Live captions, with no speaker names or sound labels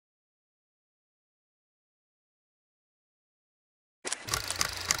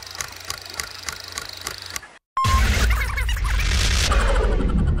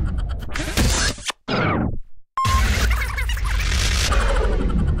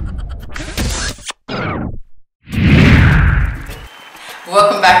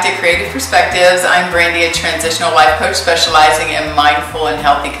Welcome back to Creative Perspectives. I'm Brandy, a transitional life coach specializing in mindful and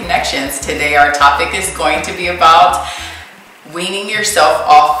healthy connections. Today our topic is going to be about weaning yourself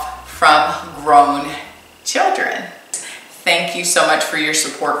off from grown children. Thank you so much for your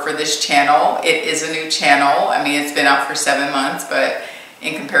support for this channel. It is a new channel. I mean, it's been out for 7 months, but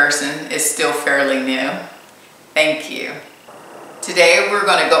in comparison, it's still fairly new. Thank you. Today we're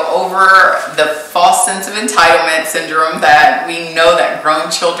going to go over the false sense of entitlement syndrome that we know that grown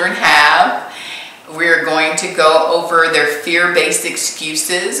children have. We're going to go over their fear-based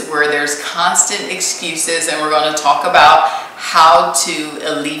excuses, where there's constant excuses, and we're going to talk about how to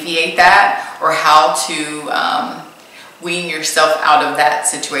alleviate that, or how to wean yourself out of that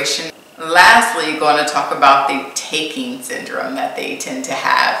situation. Lastly, going to talk about the taking syndrome that they tend to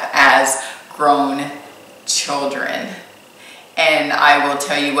have as grown children. And I will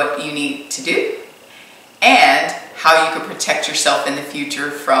tell you what you need to do and how you can protect yourself in the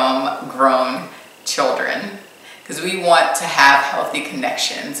future from grown children. Because we want to have healthy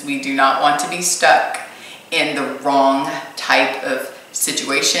connections. We do not want to be stuck in the wrong type of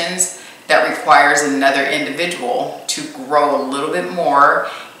situations that requires another individual to grow a little bit more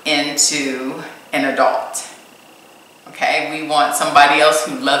into an adult. Okay, we want somebody else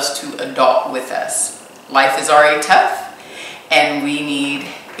who loves to adult with us. Life is already tough, and we need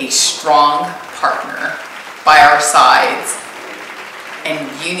a strong partner by our sides. And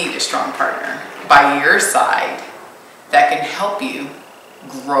you need a strong partner by your side that can help you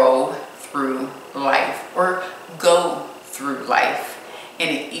grow through life, or go through life in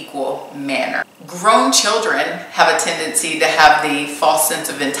an equal manner. Grown children have a tendency to have the false sense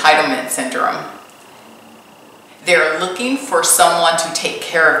of entitlement syndrome. They're looking for someone to take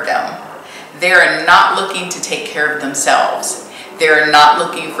care of them. They're not looking to take care of themselves. They're not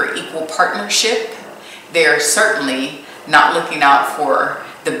looking for equal partnership. They're certainly not looking out for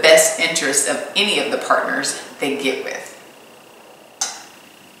the best interests of any of the partners they get with.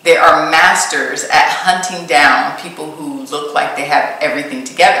 They are masters at hunting down people who look like they have everything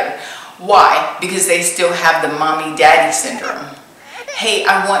together. Why? Because they still have the mommy-daddy syndrome. Hey,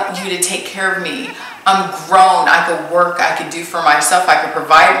 I want you to take care of me. I'm grown, I could work, I could do for myself, I could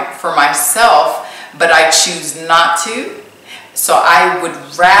provide for myself, but I choose not to. So I would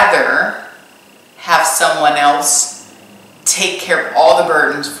rather have someone else take care of all the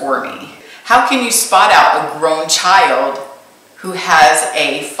burdens for me. How can you spot out a grown child who has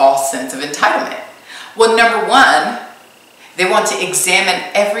a false sense of entitlement? Well, number one, they want to examine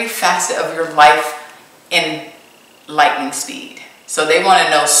every facet of your life in lightning speed. So they want to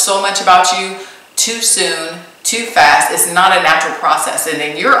know so much about you too soon, too fast. It's not a natural process. And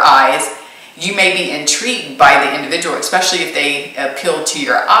in your eyes, you may be intrigued by the individual, especially if they appeal to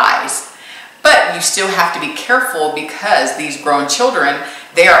your eyes. But you still have to be careful, because these grown children,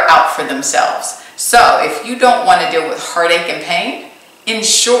 they are out for themselves. So if you don't want to deal with heartache and pain,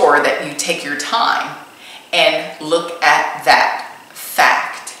 ensure that you take your time and look at that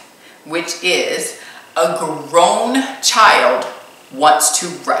fact, which is a grown child wants to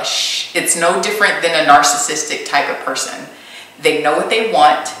rush. It's no different than a narcissistic type of person. They know what they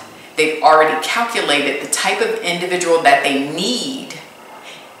want. They've already calculated the type of individual that they need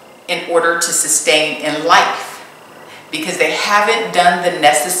in order to sustain in life, because they haven't done the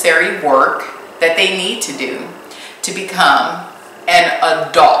necessary work that they need to do to become an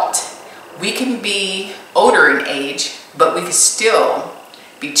adult. We can be older in age, but we can still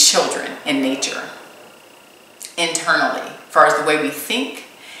be children in nature, internally, as far as the way we think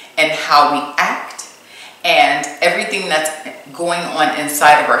and how we act and everything that's going on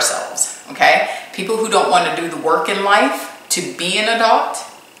inside of ourselves, okay? People who don't want to do the work in life to be an adult,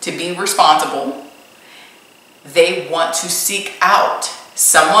 to be responsible, they want to seek out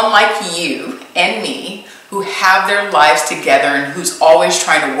someone like you and me who have their lives together and who's always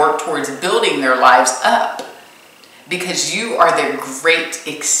trying to work towards building their lives up, because you are their great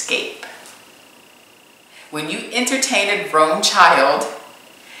escape. When you entertain a grown child,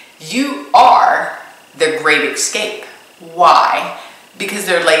 you are the great escape. Why? Because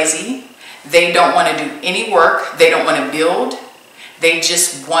they're lazy. They don't want to do any work. They don't want to build. They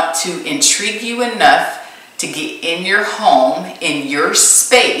just want to intrigue you enough to get in your home, in your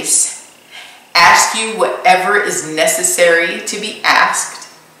space, ask you whatever is necessary to be asked,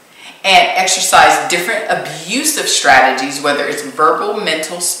 and exercise different abusive strategies, whether it's verbal,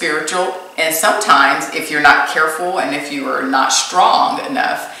 mental, spiritual, and sometimes, if you're not careful and if you are not strong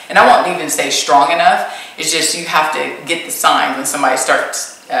enough, and I won't even say strong enough, it's just you have to get the signs when somebody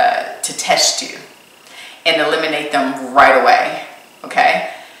starts to test you and eliminate them right away,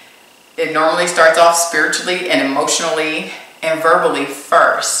 okay? It normally starts off spiritually and emotionally and verbally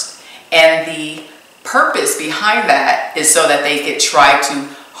first. And the purpose behind that is so that they could try to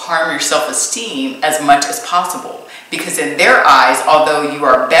harm your self-esteem as much as possible. Because in their eyes, although you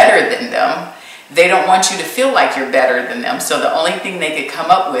are better than them, they don't want you to feel like you're better than them. So the only thing they could come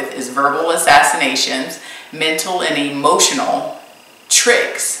up with is verbal assassinations, mental and emotional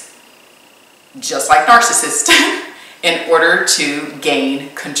tricks, just like narcissists, in order to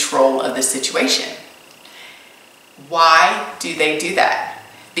gain control of the situation. Why do they do that?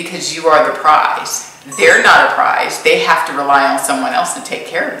 Because you are the prize. They're not a prize. They have to rely on someone else to take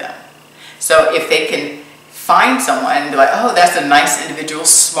care of them. So if they can find someone and be like, oh, that's a nice individual,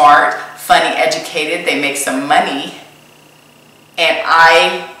 smart, funny, educated, they make some money, and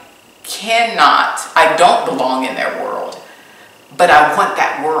I don't belong in their world, but I want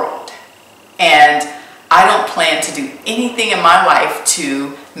that world. And I don't plan to do anything in my life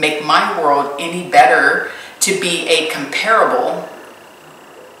to make my world any better, to be a comparable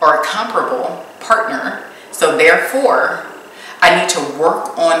or a comparable partner. So therefore, I need to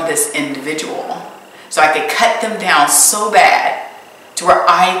work on this individual so I can cut them down so bad to where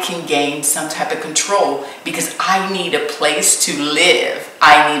I can gain some type of control, because I need a place to live,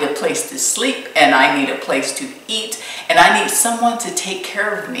 I need a place to sleep, and I need a place to eat, and I need someone to take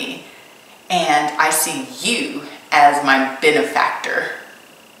care of me. And I see you as my benefactor.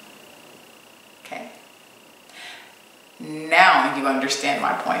 Okay? Now you understand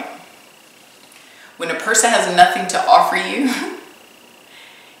my point. When a person has nothing to offer you,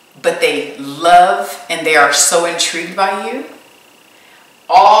 but they love and they are so intrigued by you,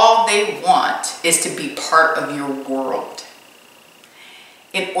 all they want is to be part of your world.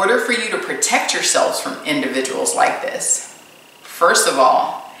 In order for you to protect yourselves from individuals like this, first of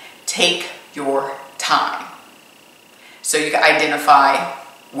all, take your time. So you can identify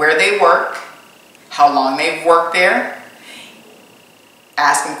where they work, how long they've worked there,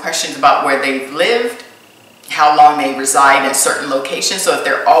 ask them questions about where they've lived, how long they reside in certain locations. So if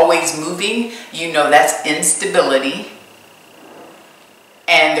they're always moving, you know that's instability.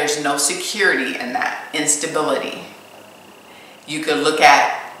 And there's no security in that instability. You could look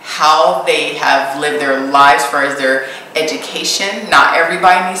at how they have lived their lives as far as their education. Not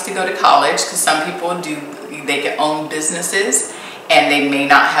everybody needs to go to college, because some people do, they can own businesses and they may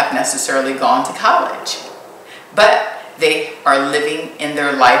not have necessarily gone to college. But they are living in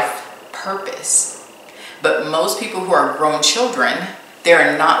their life purpose. But most people who are grown children,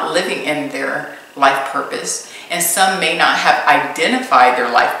 they're not living in their life purpose, and some may not have identified their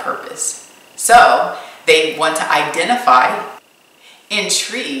life purpose. So they want to identify,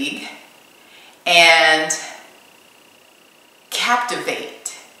 intrigue, and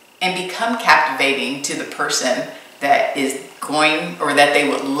captivate, and become captivating to the person that is going, or that they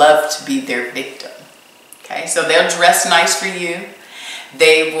would love to be their victim. Okay, so they'll dress nice for you.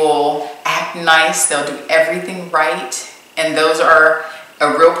 They will act nice. They'll do everything right. And those are,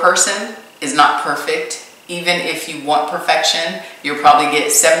 a real person is not perfect. Even if you want perfection, you'll probably get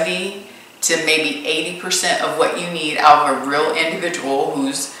 70 to maybe 80% of what you need out of a real individual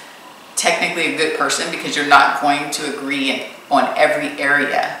who's technically a good person, because you're not going to agree on every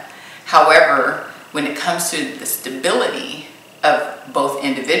area. However, when it comes to the stability of both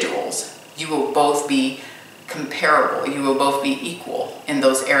individuals, you will both be comparable. You will both be equal in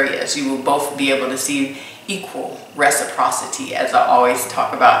those areas. You will both be able to see equal reciprocity, as I always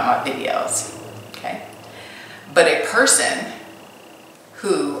talk about in my videos. Okay? But a person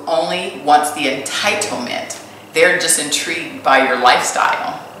who only wants the entitlement, they're just intrigued by your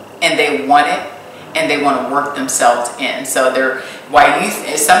lifestyle, and they want it, and they want to work themselves in. So they're,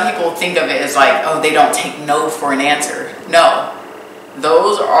 some people think of it as like, oh, they don't take no for an answer. No,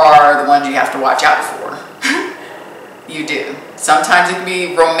 those are the ones you have to watch out for. You do. Sometimes it can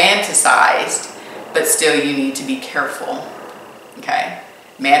be romanticized, but still you need to be careful. Okay?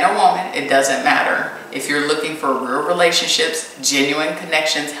 Man or woman, it doesn't matter. If you're looking for real relationships, genuine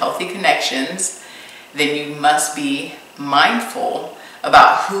connections, healthy connections, then you must be mindful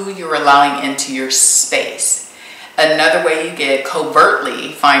about who you're allowing into your space. Another way you can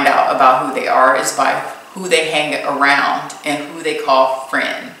covertly find out about who they are is by who they hang around and who they call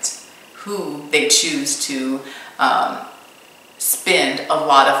friends, who they choose to spend a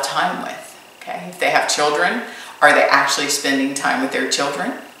lot of time with. Okay? If they have children, are they actually spending time with their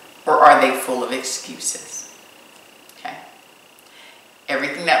children, or are they full of excuses? Okay?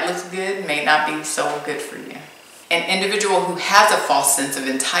 Everything that looks good may not be so good for you. An individual who has a false sense of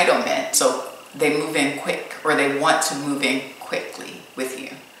entitlement, so they move in quick, or they want to move in quickly with you.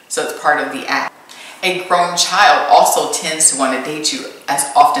 So it's part of the act. A grown child also tends to want to date you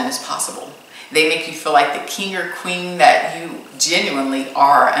as often as possible. They make you feel like the king or queen that you genuinely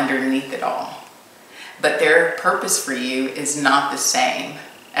are underneath it all. But their purpose for you is not the same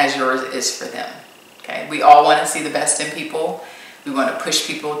as yours is for them. Okay? We all want to see the best in people. We want to push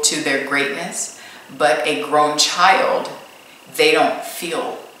people to their greatness. But a grown child, they don't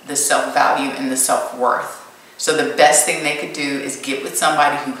feel the self-value and the self-worth. So the best thing they could do is get with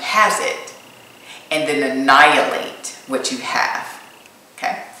somebody who has it and then annihilate what you have.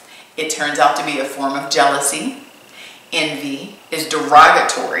 Okay? It turns out to be a form of jealousy. Envy is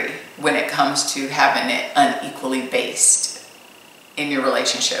derogatory when it comes to having it unequally based in your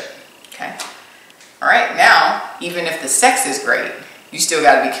relationship. Okay? All right, now, even if the sex is great, you still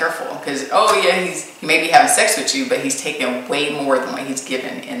got to be careful because, oh yeah, he may be having sex with you, but he's taking way more than what he's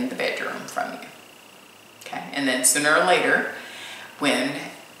given in the bedroom from you. Okay? And then sooner or later, when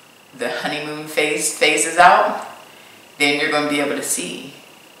the honeymoon phase phases out, then you're going to be able to see,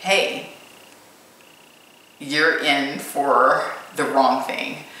 hey, you're in for the wrong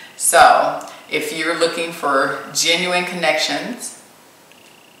thing. So if you're looking for genuine connections,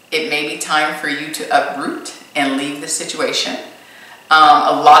 it may be time for you to uproot and leave the situation.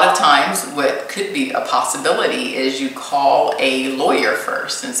 A lot of times what could be a possibility is you call a lawyer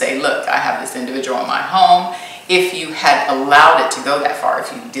first and say, look, I have this individual in my home. If you had allowed it to go that far,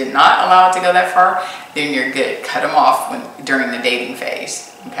 if you did not allow it to go that far, then you're good. Cut them off during the dating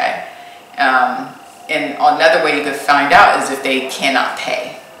phase, okay? And another way you could find out is if they cannot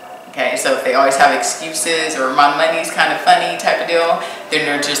pay. Okay, so if they always have excuses or my money's kind of funny type of deal, then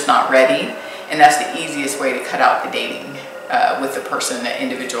they're just not ready. And that's the easiest way to cut out the dating with a person, an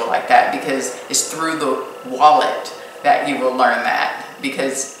individual like that, because it's through the wallet that you will learn that.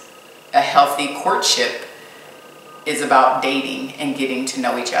 Because a healthy courtship is about dating and getting to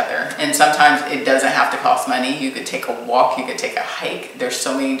know each other. And sometimes it doesn't have to cost money. You could take a walk, you could take a hike. There's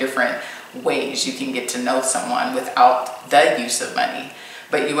so many different ways you can get to know someone without the use of money.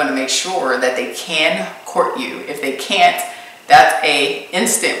 But you want to make sure that they can court you. If they can't, that's a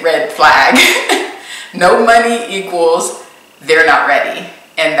instant red flag. No money equals they're not ready,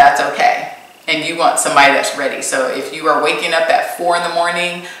 and that's okay. And you want somebody that's ready. So if you are waking up at 4 in the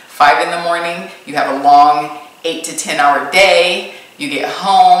morning, 5 in the morning, you have a long 8 to 10 hour day, you get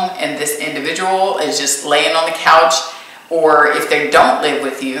home and this individual is just laying on the couch, or if they don't live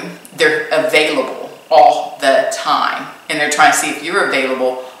with you, they're available all the time. And they're trying to see if you're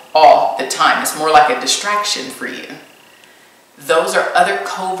available all the time. It's more like a distraction for you. Those are other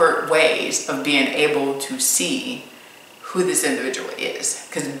covert ways of being able to see who this individual is.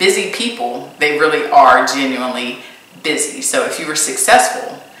 Because busy people, they really are genuinely busy. So if you were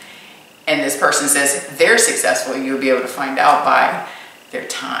successful and this person says they're successful, you'll be able to find out by their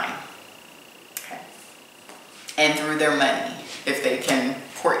time. Okay. And through their money, if they can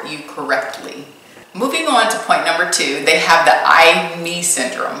court you correctly. Moving on to point number 2, they have the I-me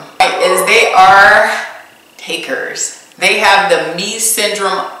syndrome. Is they are takers. They have the me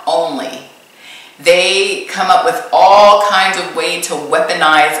syndrome only. They come up with all kinds of ways to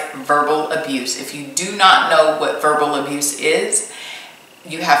weaponize verbal abuse. If you do not know what verbal abuse is,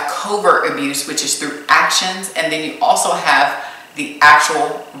 you have covert abuse, which is through actions, and then you also have the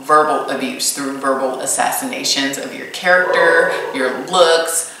actual verbal abuse through verbal assassinations of your character, your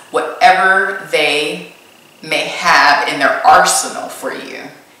looks, whatever they may have in their arsenal for you,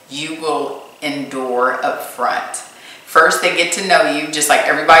 you will endure up front. First, they get to know you just like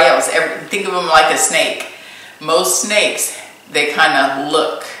everybody else. Think of them like a snake. Most snakes, they kind of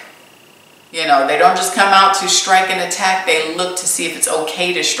look. You know, they don't just come out to strike and attack. They look to see if it's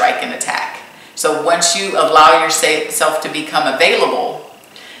okay to strike and attack. So once you allow yourself to become available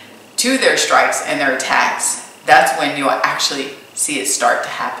to their strikes and their attacks, that's when you'll actually see it start to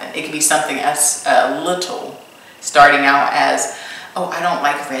happen. It can be something as little, starting out as, oh, I don't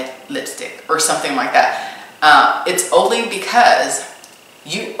like red lipstick or something like that. It's only because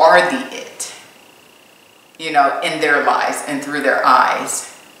you are the it, you know, in their lives and through their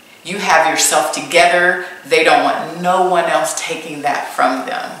eyes. You have yourself together. They don't want no one else taking that from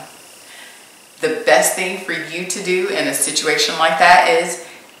them. The best thing for you to do in a situation like that is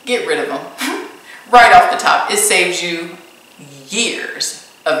get rid of them. Right off the top, it saves you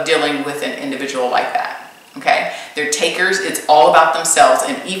years of dealing with an individual like that. Okay, they're takers. It's all about themselves,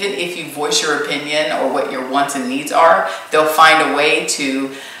 and even if you voice your opinion or what your wants and needs are, they'll find a way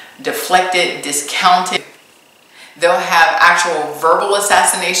to deflect it, discount it. They'll have actual verbal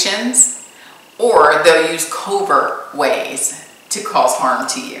assassinations, or they'll use covert ways to cause harm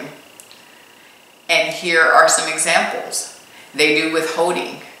to you. And here are some examples. They do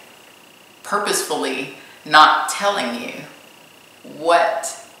withholding, purposefully not telling you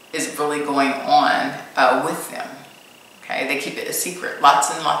what is really going on with them. Okay, they keep it a secret, lots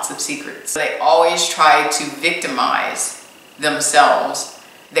and lots of secrets. They always try to victimize themselves.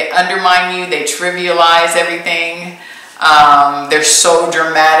 They undermine you, they trivialize everything. They're so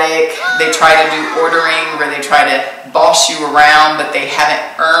dramatic. They try to do ordering where they try to boss you around, but they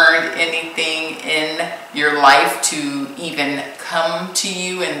haven't earned anything in your life to even come to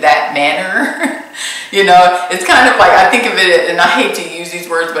you in that manner. You know, it's kind of like, I think of it, and I hate to use these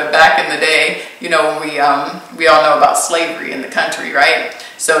words, but back in the day, you know, when we all know about slavery in the country, right?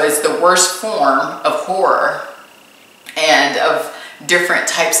 So it's the worst form of horror and of different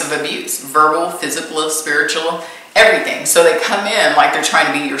types of abuse, verbal, physical, spiritual, everything. So they come in like they're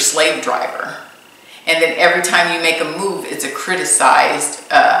trying to be your slave driver. And then every time you make a move, it's a criticized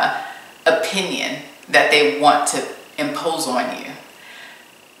opinion that they want to impose on you.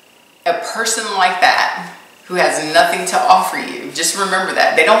 A person like that who has nothing to offer you, just remember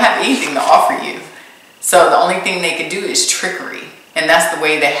that. They don't have anything to offer you. So the only thing they can do is trickery. And that's the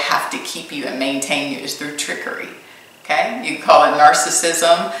way they have to keep you and maintain you, is through trickery. Okay? You can call it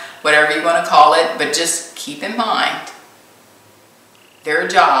narcissism, whatever you want to call it, but just keep in mind, their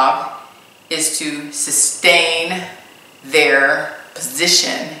job is to sustain their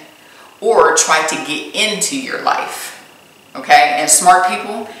position or try to get into your life. Okay? And smart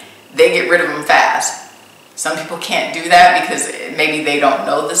people, they get rid of them fast. Some people can't do that because maybe they don't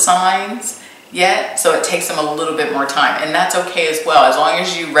know the signs yet, so it takes them a little bit more time, and that's okay as well, as long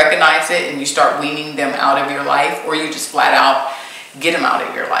as you recognize it and you start weaning them out of your life, or you just flat out get them out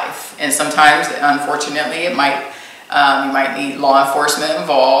of your life. And sometimes, unfortunately, it might you might need law enforcement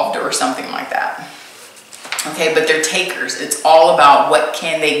involved or something like that. Okay, but they're takers. It's all about what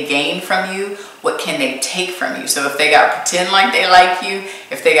can they gain from you, what can they take from you. So if they got to pretend like they like you,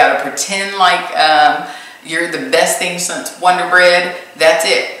 if they got to pretend like you're the best thing since Wonder Bread, that's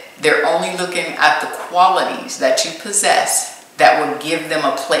it. They're only looking at the qualities that you possess that will give them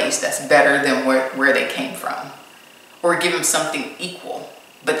a place that's better than where they came from. Or give them something equal,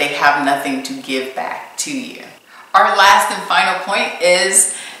 but they have nothing to give back to you. Our last and final point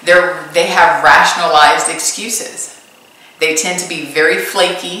is they have rationalized excuses. They tend to be very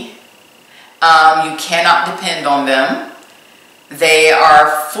flaky. You cannot depend on them. They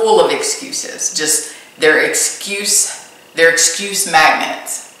are full of excuses. Just they're excuse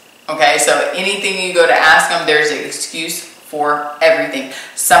magnets. Okay, so anything you go to ask them, there's an excuse for everything.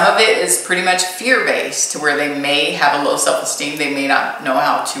 Some of it is pretty much fear-based, to where they may have a low self-esteem. They may not know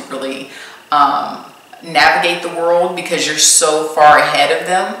how to really navigate the world because you're so far ahead of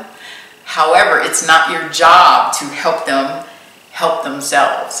them. However, it's not your job to help them help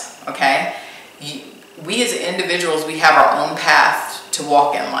themselves. Okay, we as individuals, we have our own path to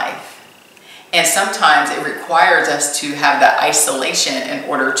walk in life. And sometimes it requires us to have that isolation in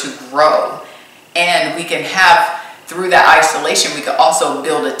order to grow. And we can have, through that isolation, we can also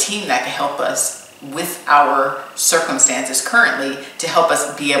build a team that can help us with our circumstances currently, to help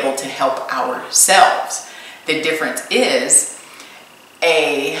us be able to help ourselves. The difference is,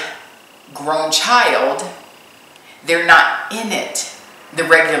 a grown child, they're not in it. The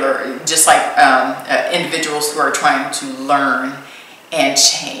regular, just like individuals who are trying to learn and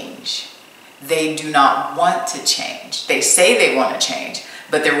change. They do not want to change. They say they want to change,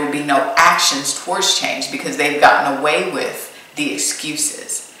 but there will be no actions towards change because they've gotten away with the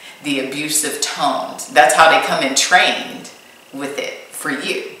excuses, the abusive tones. That's how they come in trained with it for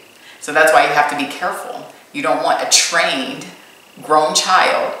you. So that's why you have to be careful. You don't want a trained, grown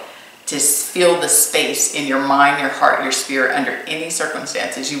child to fill the space in your mind, your heart, your spirit under any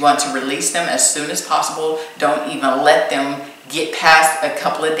circumstances. You want to release them as soon as possible. Don't even let them get past a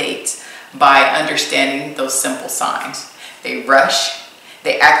couple of dates by understanding those simple signs. They rush.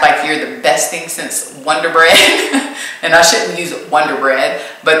 They act like you're the best thing since Wonder Bread. And I shouldn't use Wonder Bread,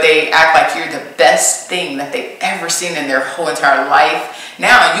 but they act like you're the best thing that they've ever seen in their whole entire life.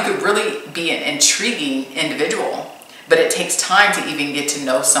 Now, you could really be an intriguing individual, but it takes time to even get to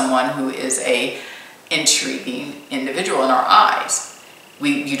know someone who is a intriguing individual in our eyes.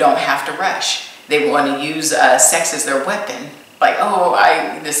 You don't have to rush. They want to use sex as their weapon. Like,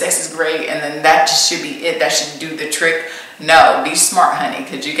 oh, the sex is great, and then that just should be it. That should do the trick. No, be smart, honey,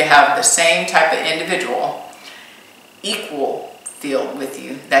 because you can have the same type of individual, equal field with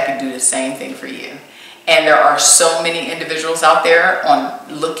you, that can do the same thing for you. And there are so many individuals out there on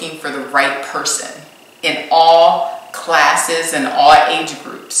looking for the right person in all classes and all age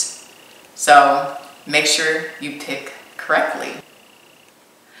groups. So make sure you pick correctly.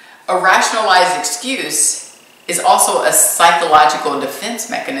 A rationalized excuse is also a psychological defense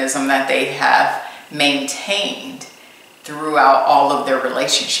mechanism that they have maintained throughout all of their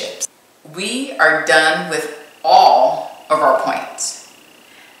relationships. We are done with all of our points.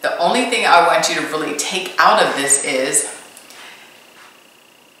 The only thing I want you to really take out of this is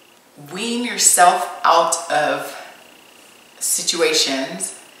wean yourself out of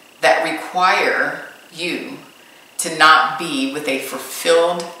situations that require you to not be with a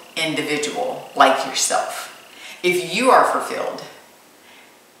fulfilled individual like yourself. If you are fulfilled,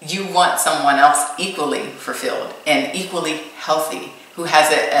 you want someone else equally fulfilled and equally healthy, who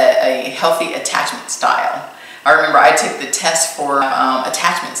has a healthy attachment style. I remember I took the test for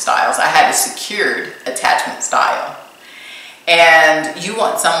attachment styles. I had a secured attachment style. And you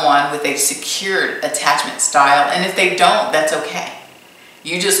want someone with a secured attachment style, and if they don't, that's okay.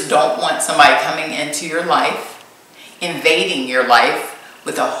 You just don't want somebody coming into your life, invading your life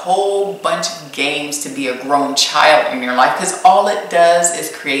with a whole bunch of games to be a grown child in your life, because all it does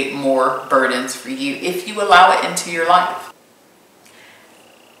is create more burdens for you if you allow it into your life.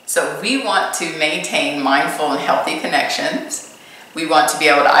 So we want to maintain mindful and healthy connections. We want to be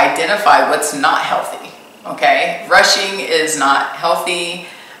able to identify what's not healthy. Okay, rushing is not healthy.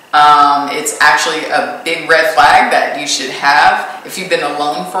 It's actually a big red flag that you should have. If you've been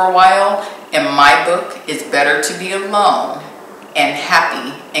alone for a while, in my book, it's better to be alone and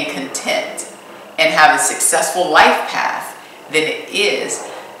happy and content and have a successful life path than it is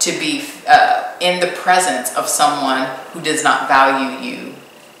to be in the presence of someone who does not value you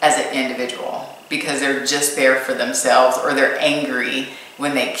as an individual, because they're just there for themselves, or they're angry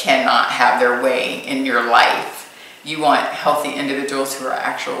when they cannot have their way in your life. You want healthy individuals who are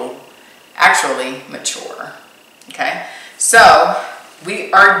actually mature. Okay, so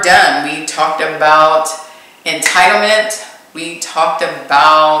we are done. We talked about entitlement. We talked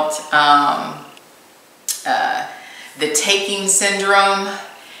about the taking syndrome,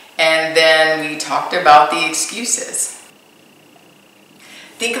 and then we talked about the excuses.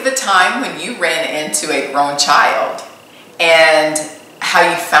 Think of a time when you ran into a grown child and how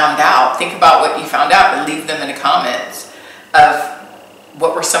you found out. Think about what you found out and leave them in the comments of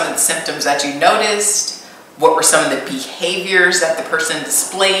what were some of the symptoms that you noticed, what were some of the behaviors that the person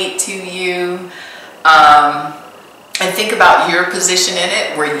displayed to you, and think about your position in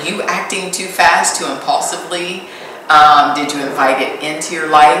it. Were you acting too fast, too impulsively? Did you invite it into your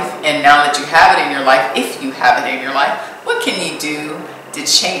life? And now that you have it in your life, if you have it in your life, what can you do to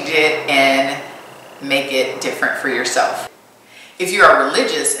change it and make it different for yourself? If you are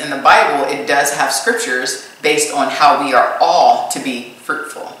religious, in the Bible, it does have scriptures based on how we are all to be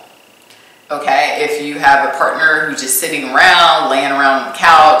fruitful. Okay, if you have a partner who's just sitting around, laying around on the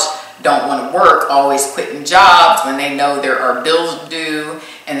couch, don't want to work, always quitting jobs when they know there are bills due,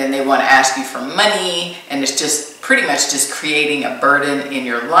 and then they want to ask you for money, and it's just pretty much just creating a burden in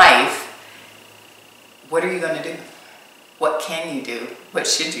your life, what are you going to do? What can you do? What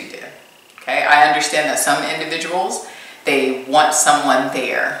should you do? Okay, I understand that some individuals, they want someone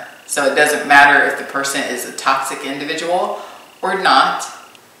there. So it doesn't matter if the person is a toxic individual or not,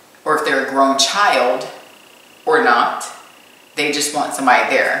 or if they're a grown child or not. They just want somebody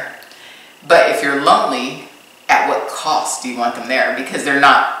there. But if you're lonely, at what cost do you want them there? Because they're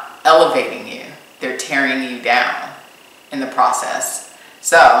not elevating you. They're tearing you down in the process.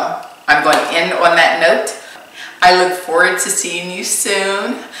 So I'm going to end on that note. I look forward to seeing you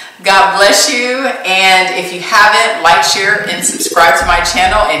soon. God bless you. And if you haven't, like, share, and subscribe to my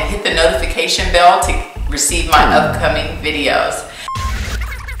channel and hit the notification bell to receive my upcoming videos.